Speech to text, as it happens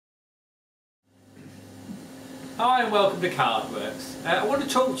Hi and welcome to Cardworks. I want to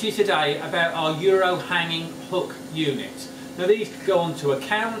talk to you today about our Euro hanging hook units. Now these can go onto a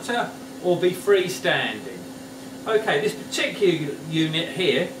counter or be freestanding. Okay, this particular unit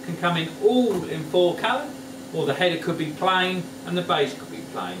here can come in all in 4 colour, or the header could be plain and the base could be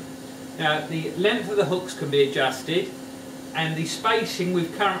plain. Now the length of the hooks can be adjusted, and the spacing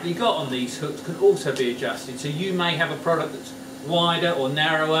we've currently got on these hooks can also be adjusted. So you may have a product that's wider or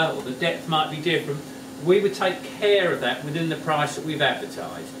narrower, or the depth might be different. We would take care of that within the price that we've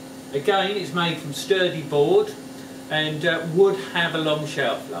advertised. Again, it's made from sturdy board and would have a long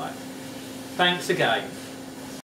shelf life. Thanks again.